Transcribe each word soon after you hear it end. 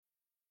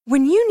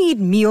When you need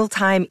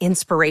mealtime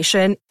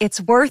inspiration,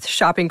 it's worth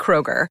shopping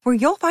Kroger, where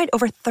you'll find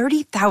over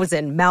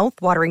 30,000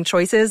 mouth-watering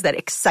choices that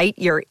excite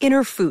your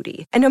inner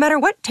foodie. And no matter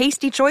what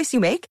tasty choice you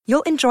make,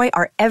 you'll enjoy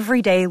our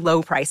everyday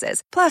low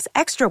prices, plus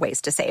extra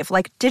ways to save,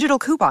 like digital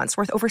coupons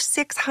worth over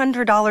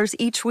 $600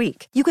 each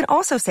week. You can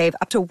also save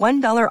up to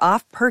 $1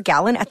 off per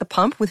gallon at the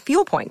pump with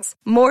fuel points.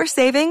 More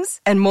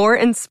savings and more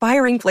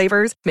inspiring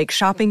flavors make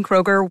shopping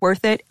Kroger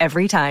worth it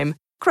every time.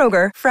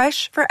 Kroger,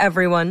 fresh for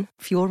everyone.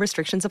 Fuel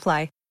restrictions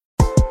apply.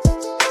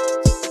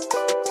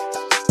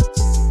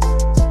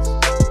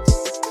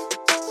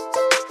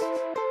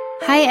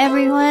 Hi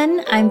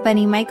everyone, I'm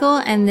Bunny Michael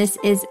and this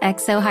is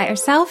XO Higher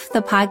Self,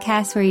 the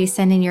podcast where you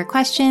send in your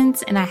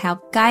questions and I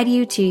help guide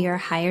you to your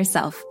higher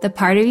self, the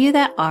part of you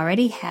that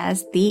already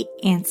has the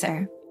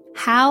answer.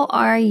 How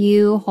are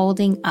you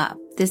holding up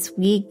this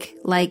week?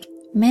 Like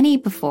many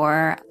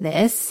before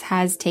this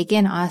has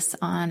taken us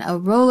on a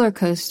roller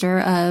coaster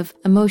of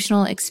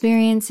emotional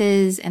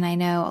experiences, and I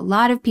know a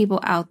lot of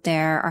people out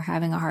there are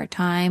having a hard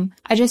time.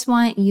 I just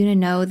want you to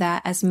know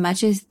that as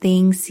much as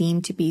things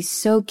seem to be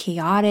so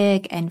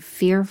chaotic and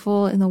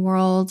fearful in the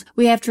world,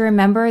 we have to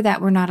remember that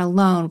we're not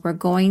alone. We're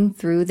going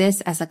through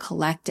this as a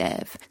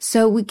collective.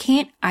 So we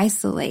can't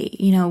isolate.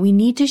 We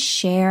need to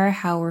share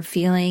how we're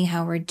feeling,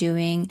 how we're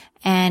doing,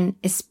 and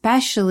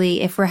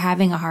especially if we're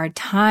having a hard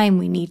time,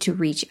 we need to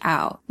reach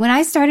out. When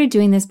I started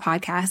doing this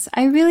podcast,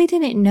 I really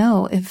didn't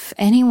know if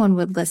anyone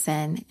would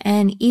listen.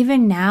 And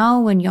even now,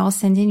 when y'all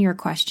send in your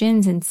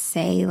questions and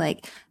say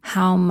like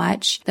how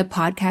much the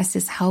podcast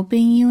is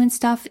helping you and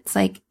stuff, it's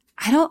like,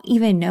 I don't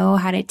even know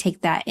how to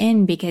take that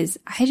in because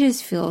I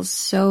just feel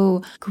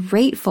so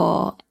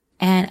grateful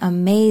and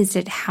amazed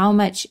at how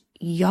much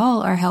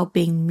y'all are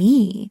helping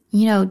me.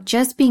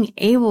 Just being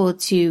able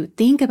to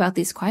think about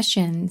these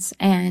questions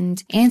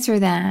and answer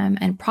them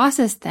and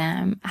process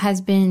them has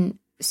been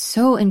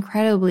so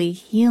incredibly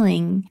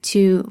healing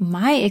to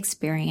my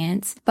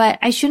experience, but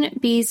I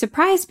shouldn't be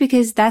surprised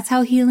because that's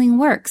how healing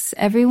works.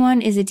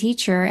 Everyone is a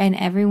teacher and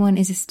everyone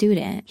is a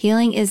student.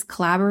 Healing is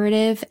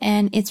collaborative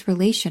and it's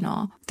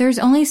relational. There's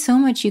only so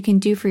much you can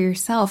do for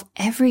yourself.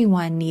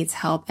 Everyone needs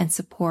help and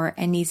support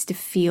and needs to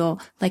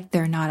feel like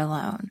they're not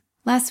alone.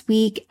 Last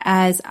week,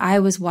 as I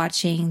was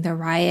watching the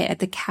riot at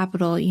the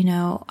Capitol,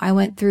 I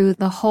went through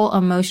the whole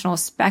emotional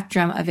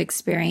spectrum of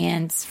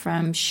experience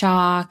from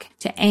shock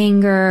to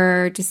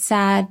anger to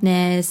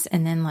sadness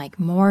and then like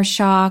more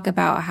shock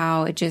about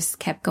how it just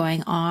kept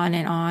going on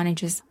and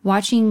just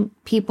watching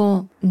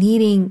people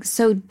needing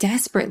so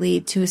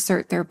desperately to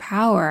assert their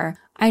power.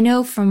 I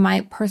know from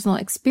my personal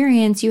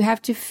experience, you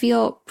have to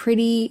feel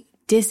pretty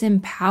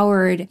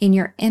disempowered in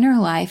your inner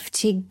life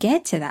to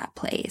get to that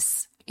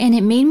place. And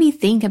it made me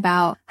think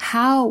about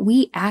how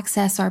we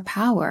access our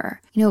power,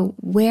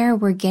 where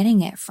we're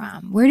getting it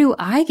from. Where do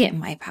I get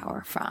my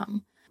power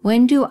from?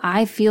 When do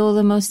I feel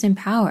the most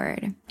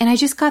empowered? And I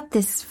just got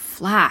this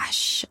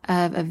flash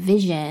of a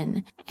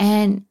vision,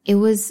 and it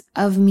was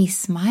of me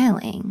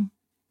smiling.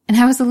 And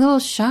I was a little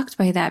shocked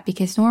by that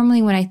because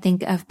normally when I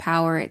think of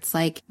power, it's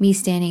like me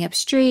standing up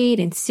straight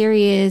and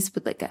serious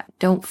with like a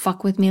don't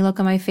fuck with me look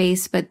on my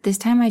face. But this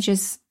time I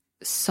just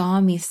saw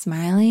me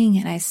smiling,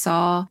 and I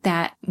saw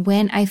that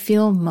when I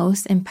feel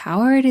most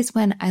empowered is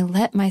when I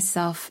let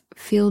myself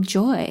feel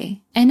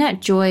joy. And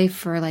not joy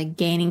for like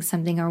gaining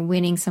something or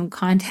winning some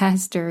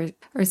contest or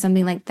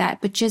something like that,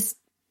 but just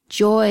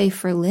joy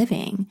for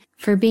living,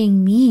 for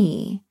being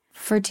me,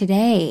 for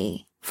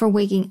today, for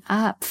waking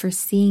up, for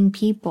seeing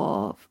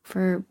people,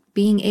 for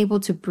being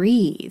able to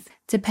breathe,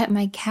 to pet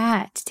my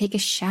cat, to take a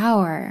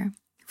shower,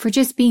 for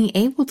just being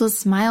able to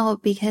smile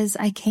because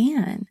I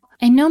can.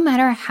 And no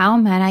matter how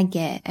mad I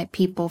get at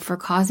people for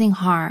causing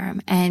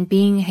harm and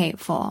being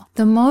hateful,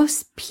 the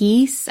most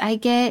peace I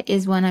get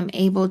is when I'm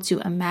able to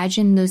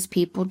imagine those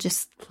people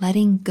just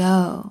letting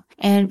go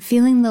and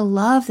feeling the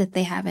love that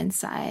they have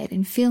inside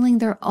and feeling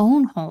their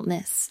own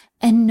wholeness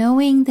and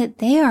knowing that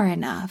they are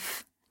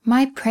enough.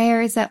 My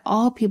prayer is that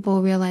all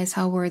people realize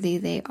how worthy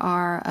they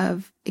are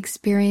of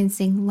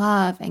experiencing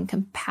love and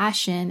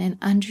compassion and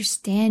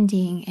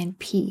understanding and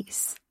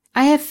peace.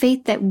 I have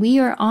faith that we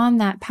are on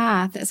that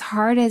path. As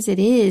hard as it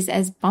is,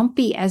 as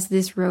bumpy as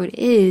this road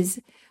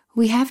is,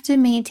 we have to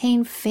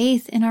maintain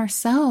faith in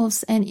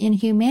ourselves and in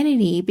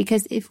humanity,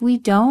 because if we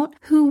don't,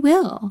 who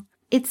will?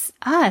 It's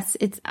us.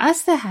 It's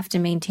us that have to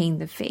maintain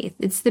the faith.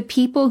 It's the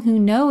people who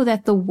know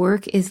that the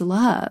work is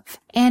love.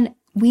 And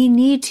we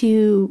need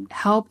to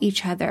help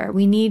each other.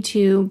 We need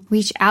to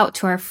reach out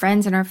to our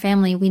friends and our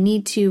family. We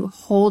need to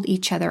hold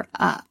each other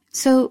up.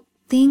 So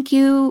thank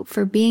you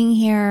for being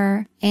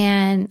here,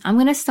 and I'm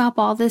going to stop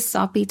all this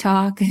soppy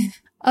talk.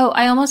 Oh,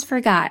 I almost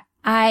forgot.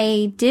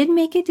 I did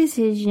make a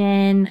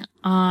decision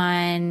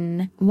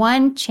on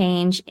one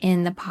change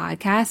in the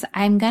podcast.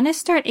 I'm going to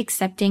start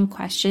accepting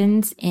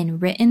questions in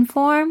written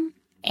form,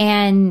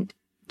 and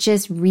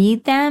just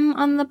read them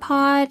on the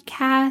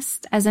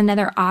podcast as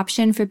another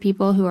option for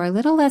people who are a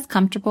little less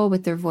comfortable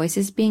with their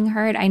voices being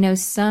heard. I know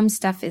some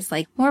stuff is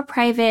like more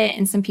private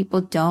and some people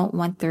don't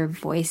want their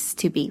voice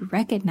to be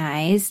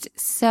recognized.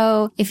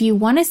 So if you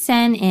want to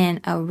send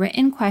in a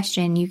written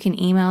question, you can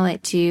email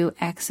it to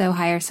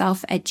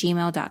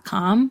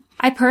xohigherself@gmail.com.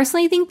 I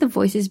personally think the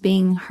voices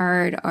being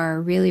heard are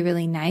really,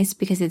 really nice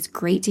because it's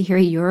great to hear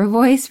your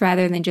voice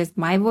rather than just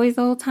my voice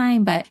the whole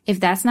time. But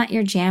if that's not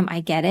your jam, I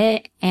get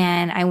it.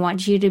 And I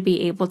want you to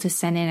be able to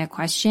send in a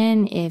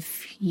question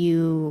if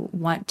you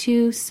want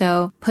to.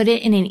 So put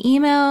it in an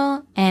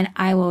email and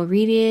I will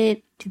read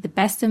it to the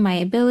best of my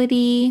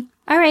ability.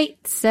 All right.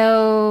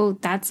 So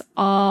that's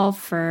all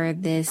for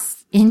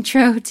this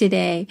intro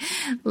today.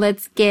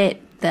 Let's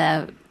get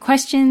the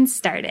questions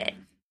started.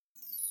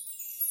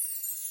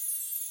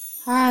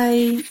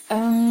 Hi,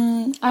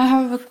 I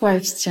have a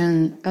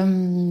question.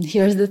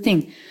 Here's the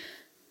thing.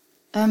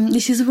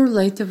 This is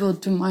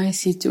relatable to my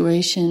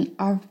situation.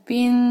 I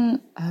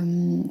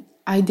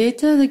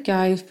dated a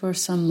guy for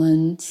some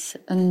months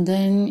and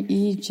then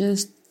he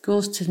just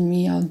ghosted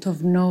me out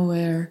of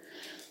nowhere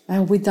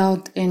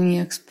without any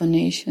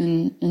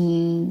explanation.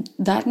 And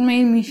that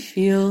made me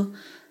feel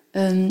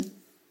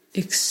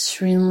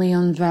extremely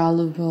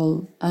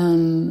unvaluable.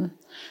 And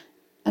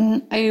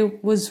I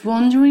was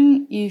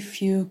wondering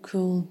if you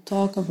could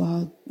talk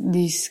about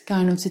these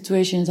kind of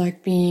situations,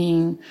 like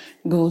being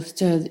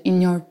ghosted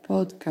in your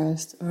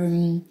podcast,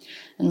 and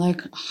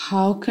like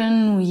how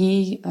can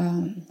we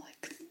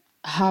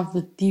have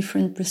a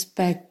different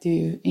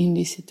perspective in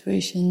these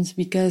situations?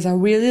 Because I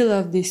really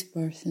love this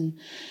person,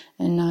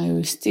 and I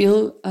will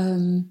still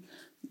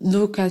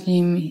look at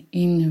him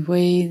in a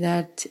way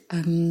that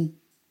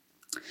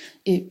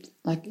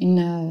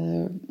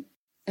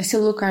I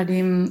still look at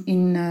him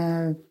in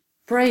a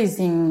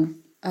praising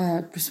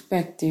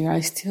perspective. I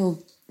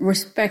still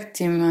respect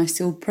him. I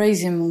still praise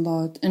him a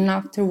lot. And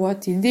after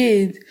what he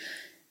did,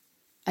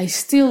 I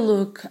still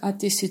look at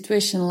this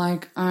situation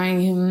like I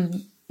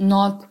am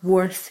not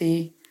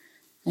worthy.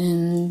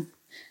 And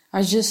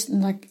I just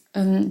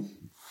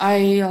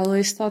I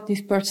always thought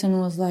this person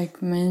was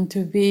like meant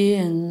to be.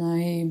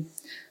 And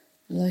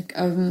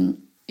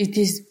it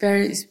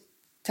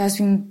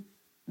has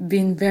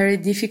been very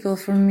difficult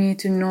for me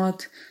to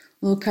not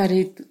look at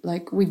it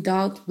like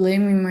without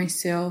blaming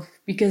myself,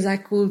 because I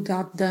could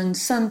have done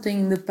something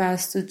in the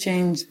past to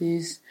change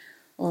this.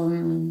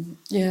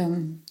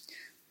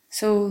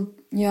 So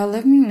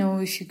let me know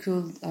if you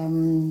could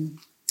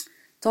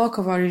talk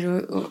about it,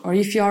 or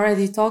if you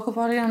already talk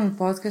about it on the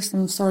podcast.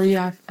 I'm sorry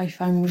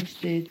if I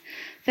missed it.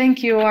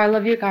 Thank you. I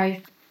love you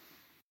guys.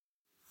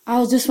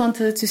 I just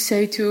wanted to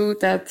say too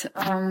that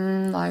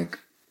like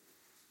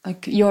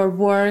your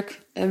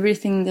work,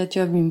 everything that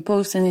you have been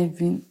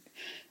posting,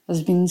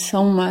 has been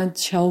so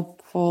much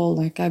helpful.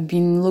 Like I've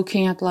been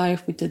looking at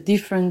life with a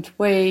different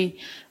way,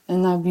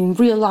 and I've been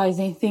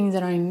realizing things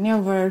that I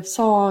never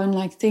saw. And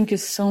like, thank you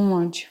so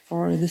much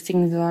for the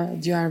things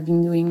that you have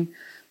been doing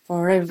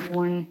for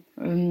everyone.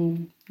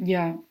 From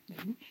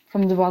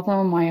the bottom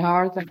of my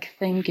heart, like,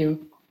 thank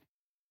you.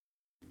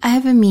 I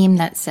have a meme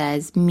that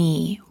says,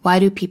 "Me, why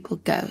do people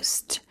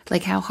ghost?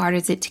 Like, how hard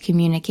is it to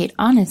communicate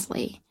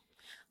honestly?"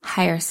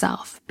 Higher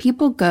self.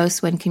 People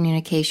ghost when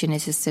communication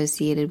is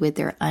associated with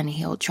their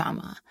unhealed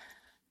trauma.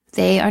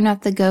 They are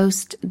not the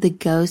ghost. The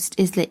ghost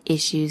is the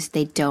issues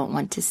they don't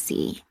want to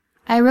see.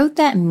 I wrote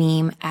that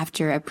meme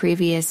after a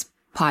previous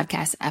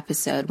podcast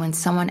episode when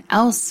someone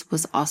else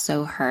was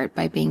also hurt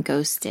by being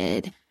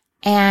ghosted.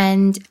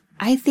 And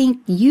I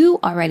think you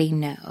already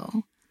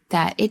know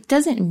that it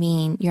doesn't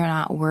mean you're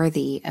not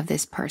worthy of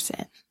this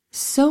person.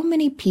 So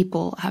many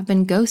people have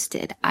been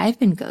ghosted. I've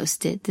been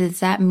ghosted. Does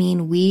that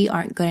mean we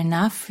aren't good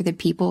enough for the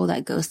people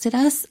that ghosted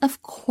us?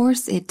 Of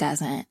course it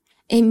doesn't.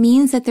 It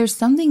means that there's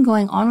something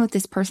going on with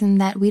this person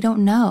that we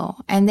don't know,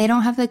 and they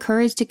don't have the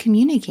courage to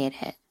communicate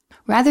it.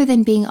 Rather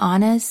than being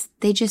honest,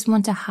 they just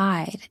want to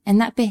hide.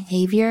 And that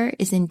behavior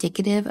is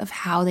indicative of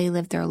how they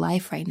live their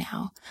life right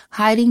now,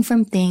 hiding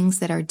from things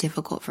that are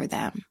difficult for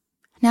them.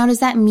 Now,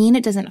 does that mean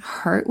it doesn't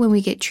hurt when we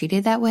get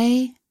treated that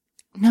way?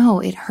 No,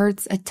 it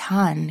hurts a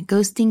ton.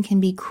 Ghosting can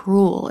be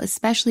cruel,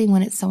 especially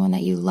when it's someone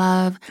that you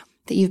love,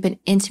 that you've been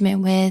intimate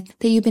with,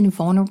 that you've been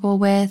vulnerable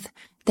with,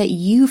 that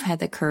you've had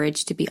the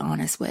courage to be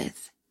honest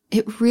with.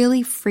 It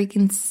really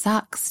freaking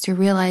sucks to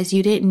realize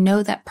you didn't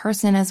know that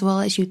person as well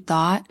as you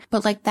thought,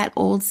 but like that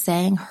old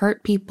saying,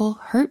 hurt people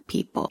hurt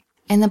people.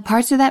 And the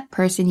parts of that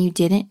person you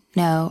didn't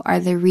know are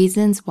the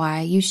reasons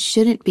why you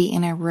shouldn't be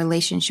in a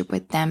relationship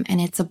with them, and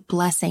it's a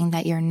blessing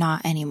that you're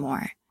not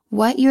anymore.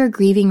 What you're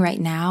grieving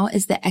right now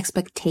is the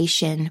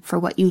expectation for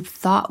what you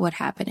thought would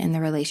happen in the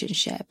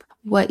relationship.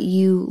 What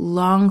you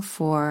long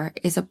for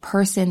is a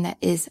person that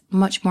is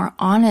much more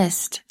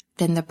honest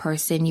than the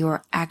person you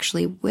are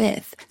actually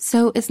with.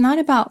 So it's not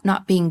about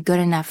not being good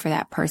enough for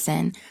that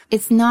person.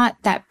 It's not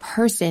that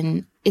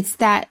person. It's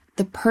that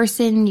the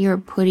person you're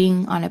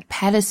putting on a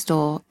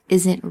pedestal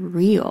isn't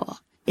real.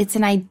 It's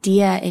an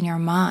idea in your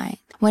mind.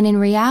 When in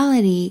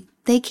reality,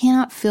 they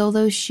cannot fill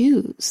those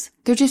shoes.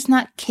 They're just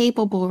not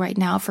capable right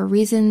now for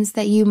reasons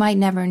that you might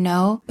never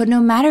know, but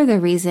no matter the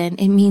reason,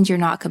 it means you're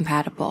not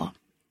compatible.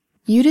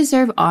 You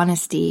deserve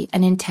honesty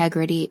and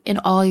integrity in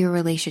all your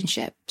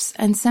relationships,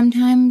 and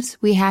sometimes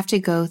we have to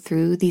go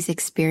through these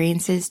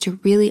experiences to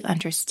really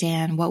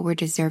understand what we're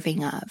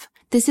deserving of.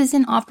 This is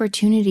an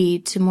opportunity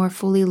to more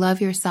fully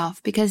love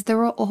yourself because there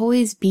will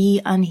always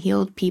be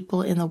unhealed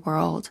people in the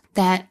world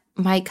that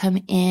might come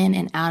in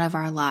and out of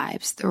our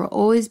lives. There will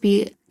always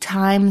be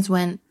times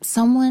when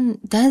someone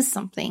does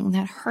something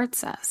that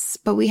hurts us,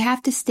 but we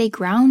have to stay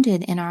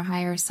grounded in our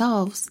higher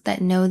selves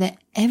that know that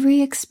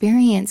every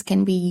experience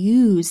can be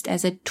used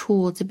as a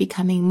tool to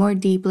becoming more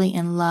deeply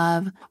in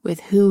love with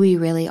who we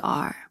really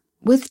are.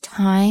 With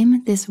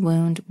time, this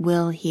wound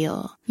will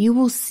heal. You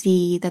will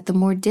see that the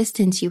more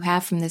distance you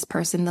have from this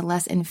person, the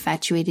less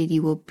infatuated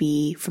you will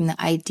be from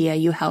the idea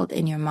you held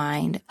in your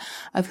mind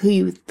of who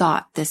you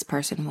thought this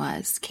person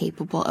was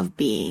capable of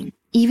being.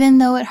 Even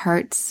though it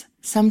hurts,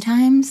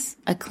 sometimes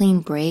a clean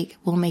break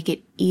will make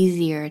it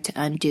easier to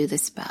undo the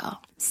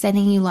spell.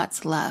 Sending you lots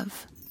of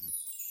love.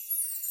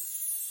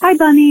 Hi,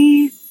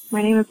 Bunny.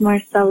 My name is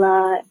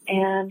Marcella,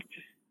 and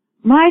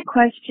my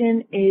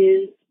question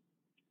is,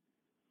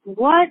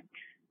 what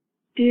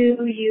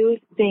do you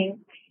think,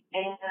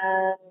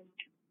 and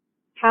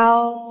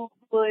how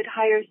would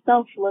higher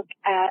self look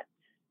at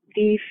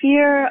the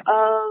fear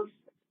of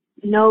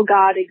no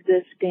God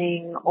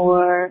existing,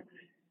 or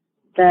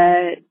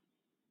that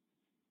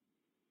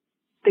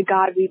the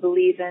God we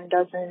believe in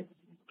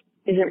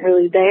isn't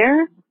really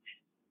there?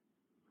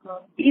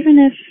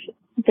 Even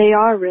if they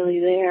are really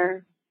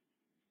there,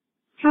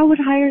 how would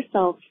higher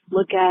self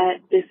look at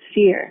this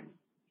fear?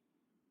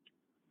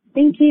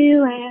 Thank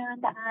you,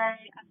 and I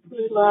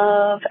absolutely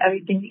love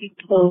everything that you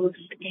post,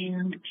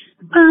 and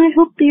I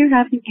hope that you're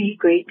having a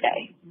great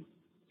day.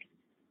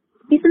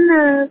 Peace and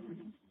love.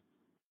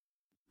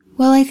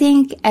 Well, I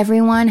think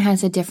everyone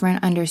has a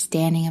different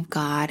understanding of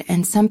God,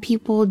 and some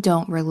people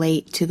don't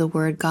relate to the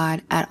word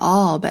God at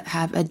all, but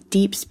have a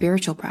deep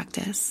spiritual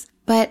practice.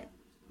 But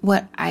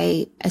what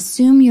I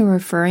assume you're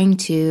referring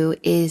to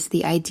is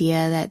the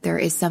idea that there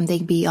is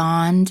something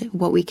beyond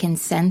what we can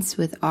sense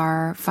with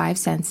our five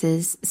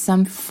senses,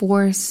 some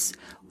force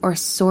or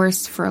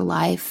source for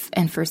life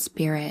and for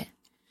spirit.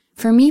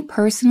 For me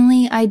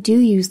personally, I do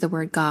use the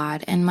word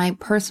God, and my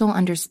personal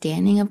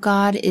understanding of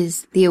God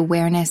is the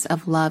awareness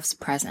of love's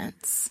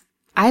presence.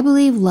 I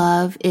believe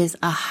love is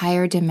a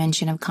higher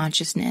dimension of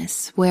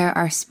consciousness where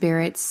our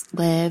spirits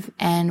live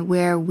and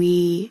where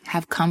we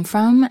have come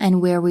from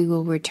and where we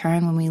will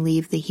return when we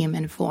leave the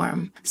human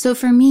form. So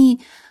for me,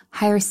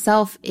 higher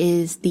self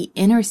is the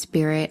inner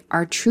spirit,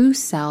 our true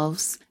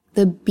selves,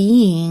 the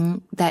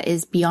being that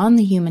is beyond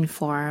the human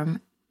form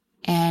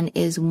and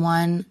is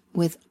one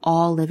with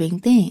all living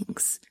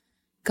things.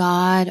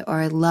 God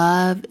or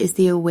love is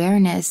the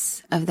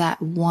awareness of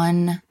that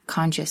one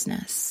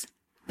consciousness.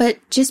 But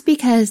just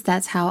because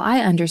that's how I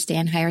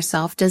understand higher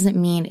self doesn't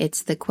mean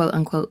it's the quote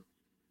unquote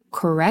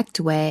correct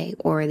way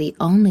or the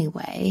only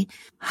way.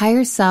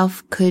 Higher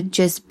self could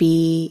just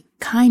be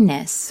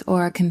kindness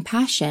or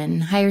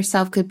compassion. Higher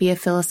self could be a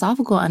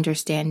philosophical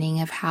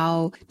understanding of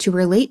how to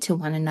relate to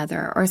one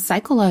another or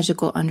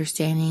psychological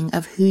understanding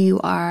of who you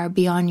are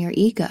beyond your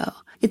ego.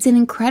 It's an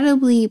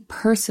incredibly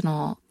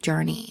personal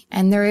journey,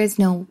 and there is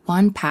no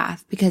one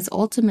path because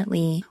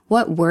ultimately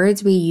what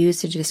words we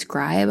use to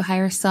describe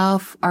higher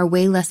self are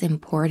way less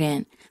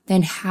important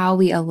than how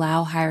we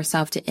allow higher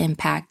self to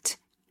impact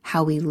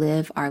how we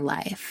live our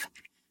life.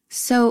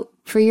 So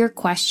for your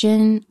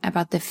question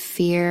about the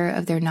fear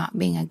of there not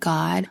being a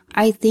God,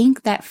 I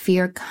think that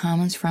fear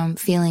comes from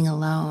feeling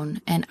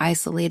alone and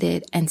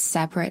isolated and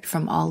separate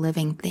from all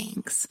living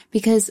things.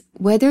 Because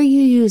whether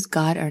you use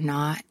God or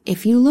not,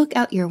 if you look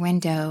out your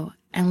window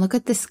and look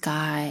at the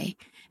sky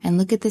and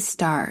look at the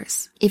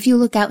stars, if you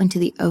look out into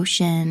the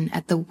ocean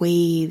at the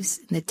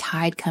waves, the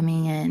tide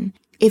coming in,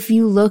 if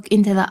you look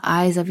into the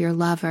eyes of your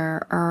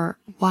lover or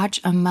watch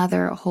a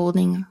mother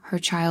holding her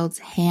child's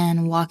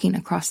hand walking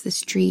across the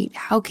street,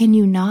 how can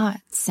you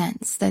not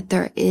sense that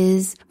there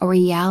is a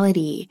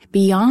reality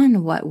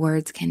beyond what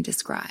words can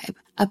describe?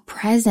 A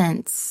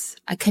presence,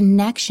 a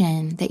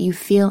connection that you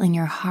feel in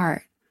your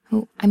heart.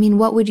 I mean,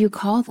 what would you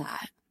call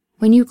that?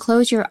 When you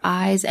close your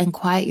eyes and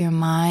quiet your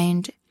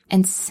mind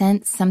and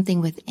sense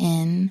something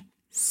within,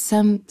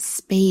 some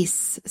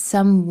space,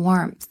 some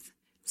warmth,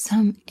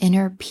 some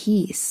inner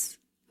peace.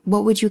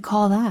 What would you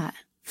call that?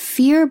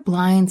 Fear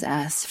blinds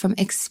us from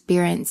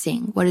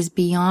experiencing what is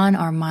beyond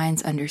our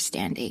mind's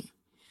understanding.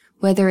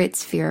 Whether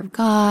it's fear of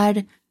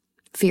God,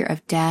 fear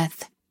of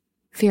death,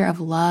 fear of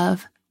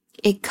love,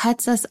 it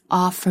cuts us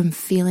off from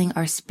feeling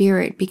our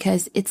spirit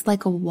because it's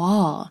like a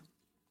wall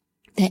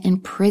that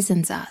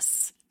imprisons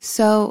us.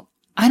 So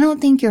I don't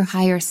think your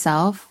higher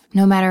self,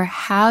 no matter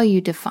how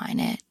you define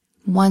it,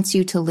 wants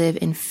you to live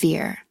in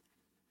fear.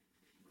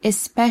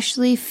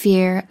 Especially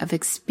fear of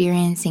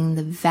experiencing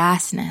the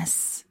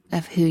vastness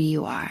of who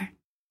you are.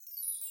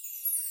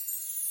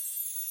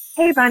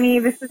 Hey, Bunny,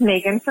 this is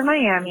Megan from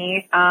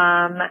Miami,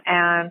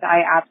 and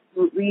I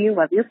absolutely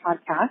love your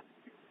podcast.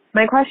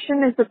 My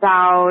question is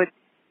about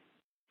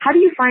how do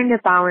you find a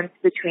balance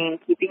between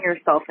keeping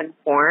yourself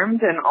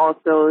informed and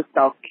also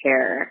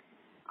self-care?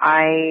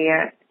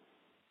 My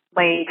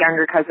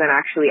younger cousin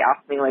actually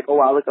asked me like a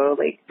while ago,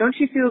 like, don't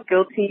you feel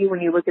guilty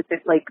when you look at this,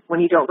 like when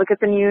you don't look at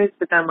the news,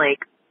 but then like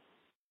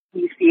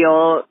you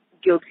feel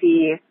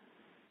guilty,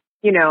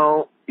 you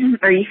know,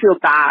 or you feel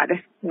bad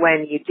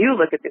when you do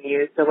look at the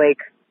news. So like,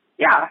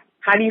 yeah,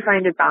 how do you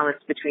find a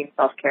balance between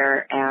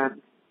self-care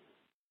and,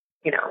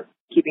 you know,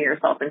 keeping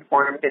yourself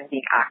informed and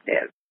being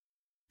active?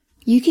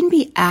 You can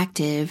be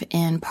active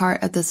and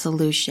part of the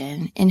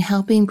solution in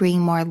helping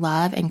bring more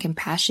love and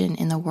compassion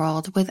in the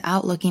world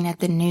without looking at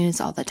the news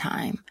all the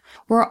time.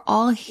 We're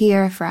all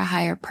here for a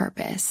higher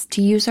purpose,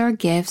 to use our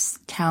gifts,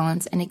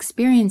 talents, and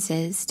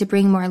experiences to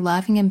bring more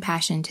love and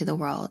compassion to the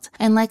world.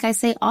 And like I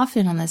say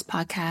often on this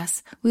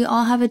podcast, we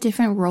all have a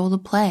different role to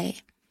play.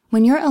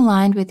 When you're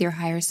aligned with your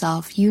higher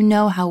self, you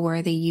know how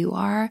worthy you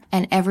are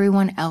and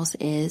everyone else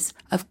is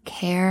of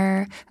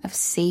care, of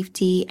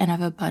safety, and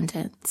of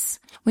abundance.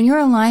 When you're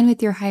aligned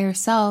with your higher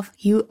self,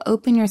 you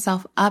open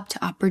yourself up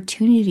to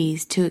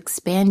opportunities to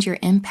expand your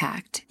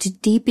impact, to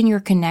deepen your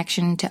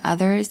connection to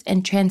others,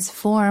 and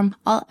transform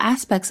all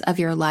aspects of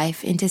your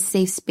life into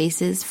safe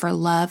spaces for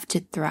love to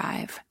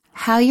thrive.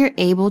 How you're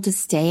able to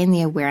stay in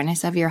the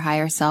awareness of your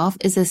higher self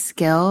is a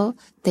skill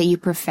that you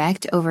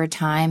perfect over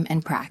time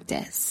and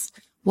practice.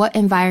 What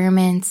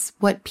environments,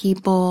 what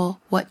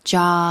people, what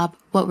job,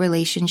 what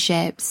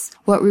relationships,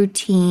 what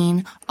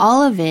routine,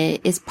 all of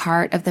it is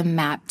part of the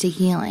map to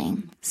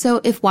healing. So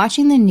if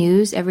watching the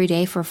news every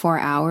day for 4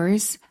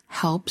 hours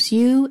helps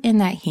you in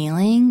that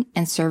healing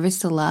and service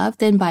to love,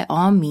 then by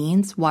all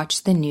means,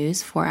 watch the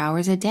news 4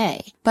 hours a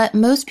day. But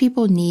most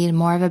people need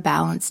more of a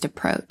balanced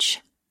approach.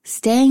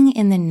 Staying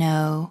in the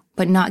know,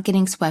 but not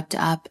getting swept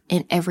up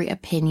in every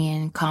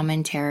opinion,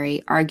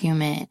 commentary,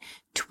 argument,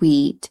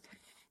 tweet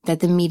that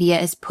the media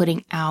is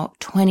putting out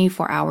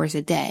 24 hours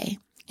a day.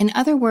 In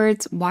other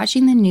words,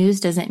 watching the news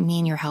doesn't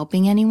mean you're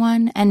helping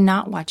anyone, and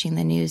not watching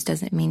the news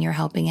doesn't mean you're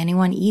helping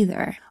anyone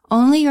either.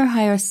 Only your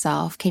higher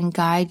self can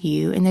guide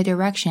you in the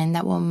direction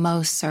that will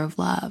most serve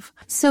love.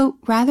 So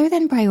rather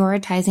than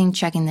prioritizing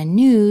checking the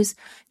news,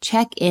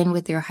 check in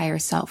with your higher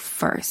self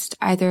first,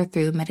 either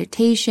through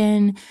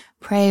meditation,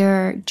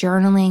 prayer,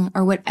 journaling,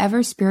 or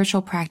whatever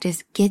spiritual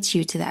practice gets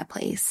you to that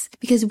place.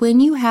 Because when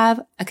you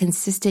have a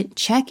consistent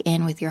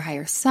check-in with your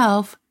higher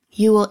self,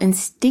 you will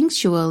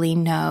instinctually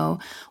know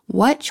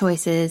what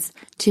choices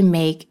to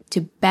make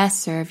to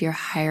best serve your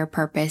higher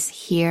purpose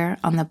here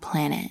on the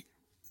planet.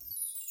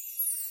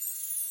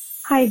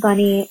 Hi,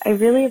 Bunny. I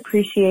really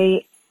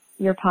appreciate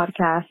your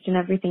podcast and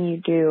everything you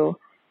do.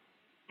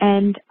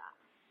 And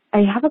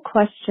I have a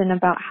question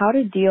about how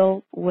to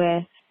deal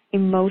with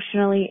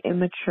emotionally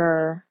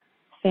immature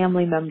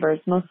family members,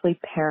 mostly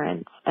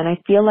parents. And I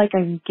feel like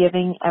I'm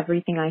giving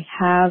everything I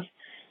have.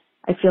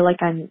 I feel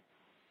like I'm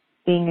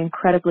being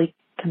incredibly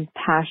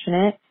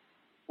compassionate,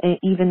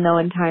 even though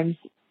in times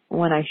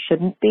when I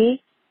shouldn't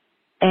be.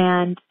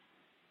 And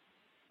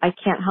I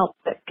can't help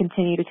but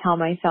continue to tell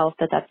myself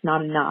that that's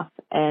not enough.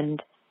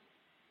 And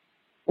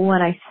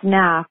when I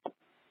snap,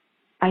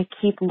 I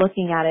keep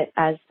looking at it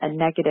as a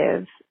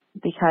negative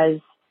because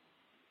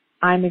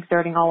I'm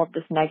exerting all of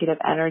this negative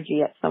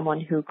energy at someone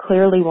who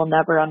clearly will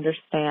never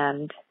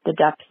understand the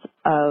depths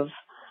of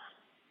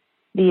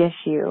the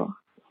issue.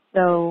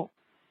 So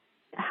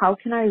how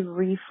can I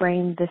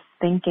reframe this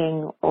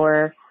thinking,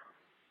 or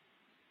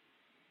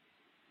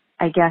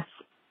I guess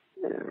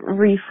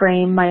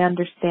reframe my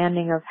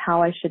understanding of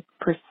how I should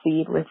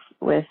proceed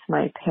with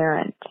my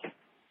parent?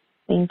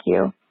 Thank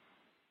you.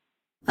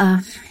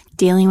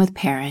 Dealing with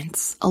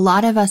parents. A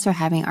lot of us are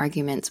having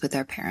arguments with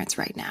our parents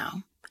right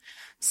now.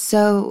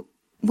 So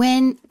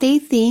when they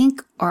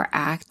think or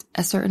act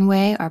a certain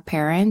way, our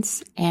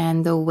parents,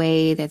 and the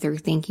way that they're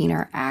thinking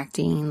or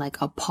acting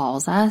like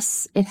appalls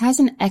us, it has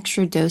an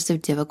extra dose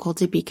of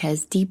difficulty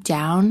because deep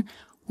down,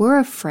 we're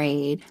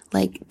afraid,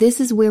 like this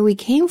is where we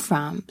came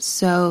from.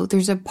 So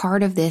there's a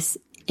part of this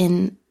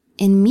in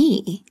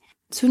me.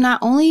 So not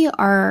only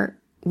are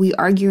we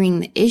arguing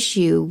the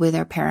issue with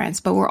our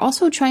parents, but we're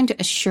also trying to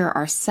assure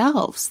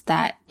ourselves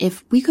that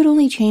if we could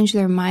only change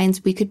their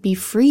minds, we could be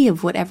free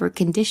of whatever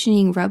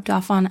conditioning rubbed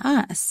off on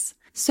us.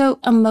 So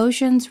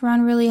emotions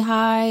run really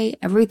high,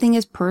 everything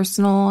is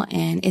personal,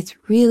 and it's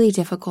really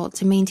difficult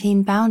to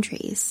maintain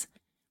boundaries.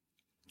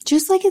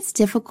 Just like it's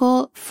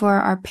difficult for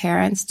our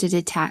parents to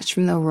detach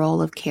from the role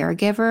of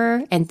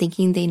caregiver and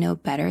thinking they know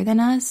better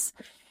than us,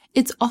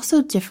 it's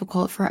also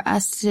difficult for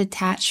us to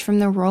detach from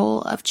the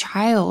role of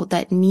child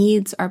that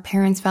needs our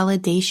parents'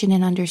 validation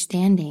and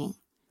understanding.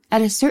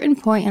 At a certain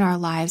point in our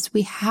lives,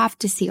 we have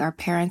to see our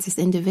parents as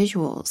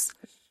individuals,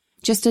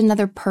 just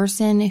another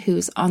person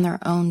who's on their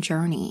own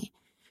journey,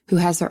 who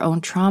has their own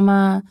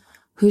trauma,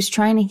 who's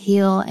trying to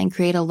heal and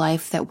create a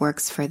life that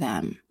works for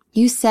them.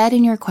 You said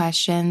in your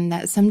question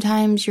that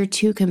sometimes you're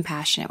too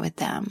compassionate with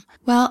them.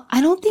 Well, I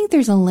don't think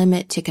there's a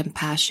limit to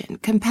compassion.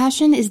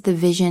 Compassion is the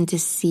vision to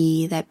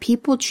see that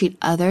people treat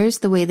others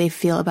the way they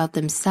feel about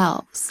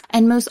themselves.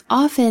 And most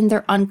often,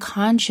 they're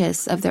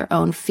unconscious of their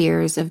own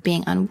fears of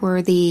being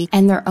unworthy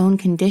and their own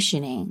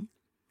conditioning.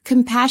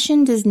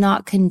 Compassion does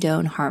not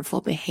condone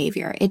harmful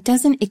behavior. It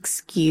doesn't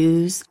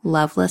excuse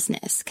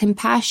lovelessness.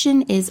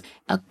 Compassion is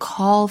a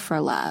call for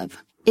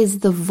love, is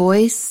the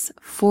voice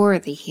for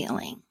the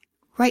healing.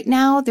 Right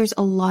now, there's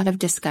a lot of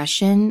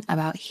discussion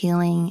about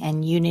healing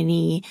and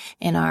unity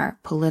in our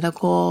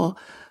political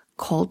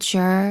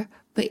culture,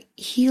 but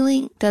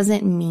healing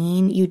doesn't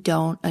mean you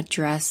don't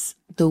address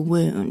the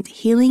wound.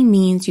 Healing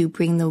means you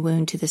bring the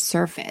wound to the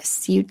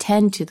surface. You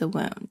tend to the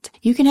wound.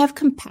 You can have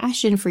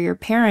compassion for your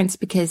parents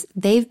because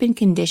they've been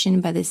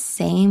conditioned by the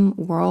same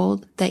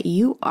world that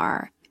you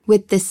are,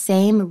 with the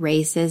same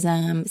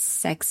racism,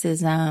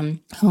 sexism,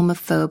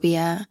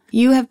 homophobia.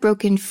 You have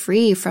broken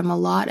free from a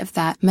lot of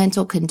that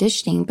mental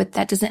conditioning, but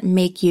that doesn't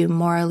make you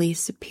morally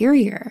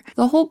superior.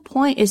 The whole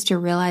point is to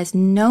realize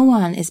no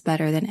one is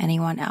better than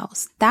anyone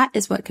else. That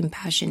is what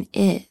compassion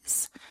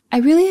is. I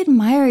really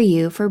admire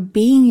you for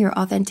being your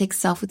authentic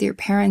self with your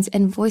parents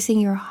and voicing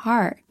your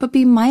heart, but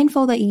be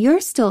mindful that you're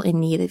still in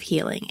need of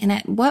healing. And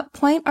at what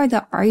point are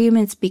the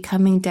arguments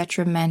becoming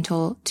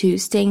detrimental to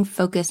staying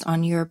focused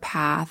on your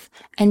path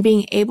and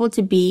being able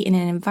to be in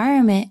an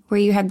environment where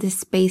you have the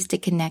space to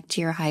connect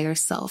to your higher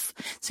self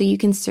so you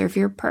can serve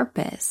your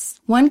purpose?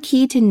 One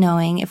key to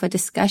knowing if a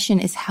discussion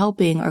is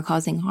helping or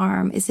causing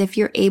harm is if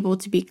you're able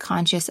to be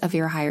conscious of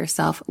your higher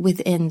self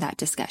within that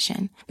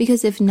discussion.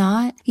 Because if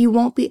not, you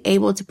won't be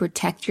able to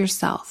protect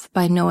yourself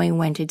by knowing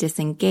when to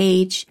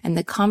disengage, and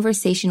the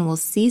conversation will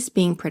cease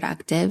being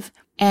productive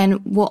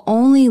and will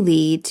only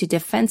lead to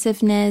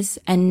defensiveness,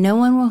 and no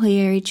one will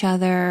hear each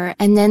other.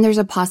 And then there's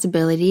a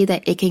possibility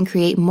that it can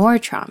create more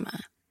trauma.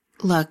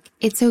 Look,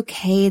 it's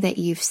okay that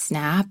you've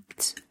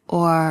snapped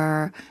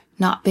or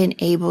not been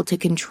able to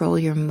control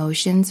your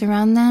emotions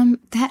around them.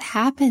 That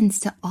happens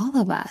to all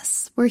of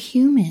us. We're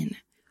human.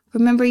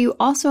 Remember, you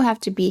also have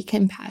to be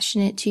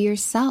compassionate to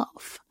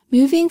yourself.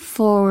 Moving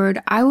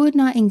forward, I would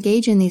not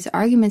engage in these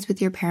arguments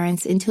with your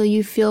parents until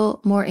you feel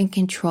more in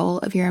control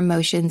of your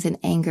emotions and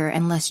anger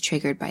and less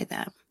triggered by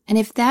them. And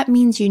if that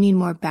means you need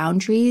more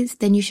boundaries,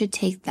 then you should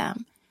take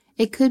them.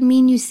 It could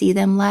mean you see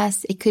them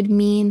less. It could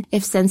mean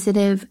if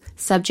sensitive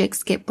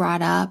subjects get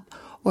brought up,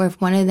 or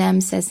if one of them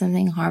says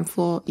something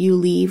harmful, you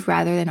leave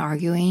rather than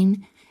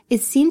arguing.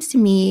 It seems to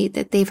me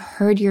that they've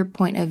heard your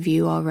point of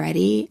view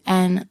already.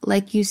 And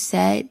like you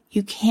said,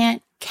 you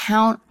can't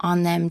count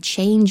on them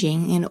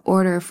changing in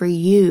order for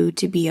you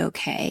to be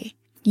okay.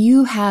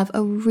 You have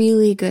a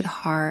really good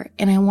heart,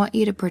 and I want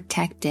you to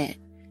protect it.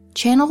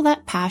 Channel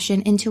that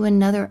passion into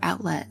another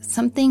outlet,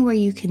 something where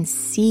you can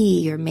see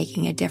you're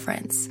making a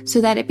difference,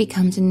 so that it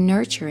becomes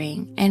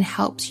nurturing and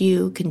helps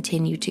you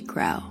continue to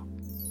grow.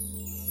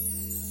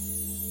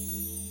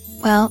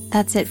 Well,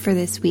 that's it for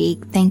this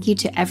week. Thank you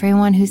to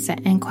everyone who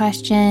sent in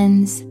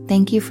questions.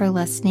 Thank you for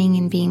listening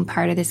and being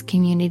part of this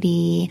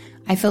community.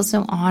 I feel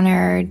so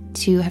honored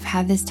to have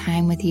had this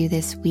time with you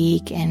this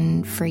week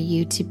and for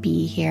you to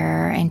be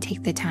here and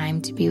take the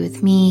time to be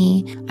with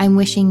me. I'm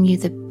wishing you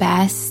the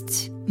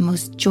best,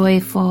 most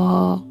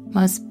joyful,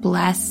 most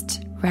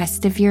blessed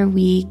rest of your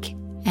week.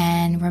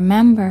 And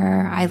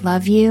remember, I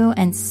love you,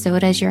 and so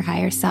does your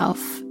higher self.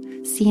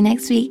 See you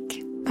next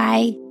week.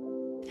 Bye.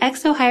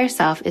 XO Higher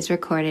Self is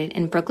recorded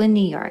in Brooklyn,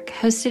 New York,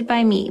 hosted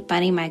by me,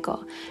 Bunny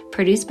Michael,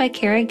 produced by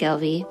Kara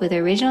Gilvey, with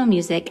original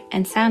music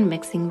and sound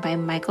mixing by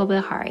Michael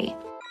Bihari.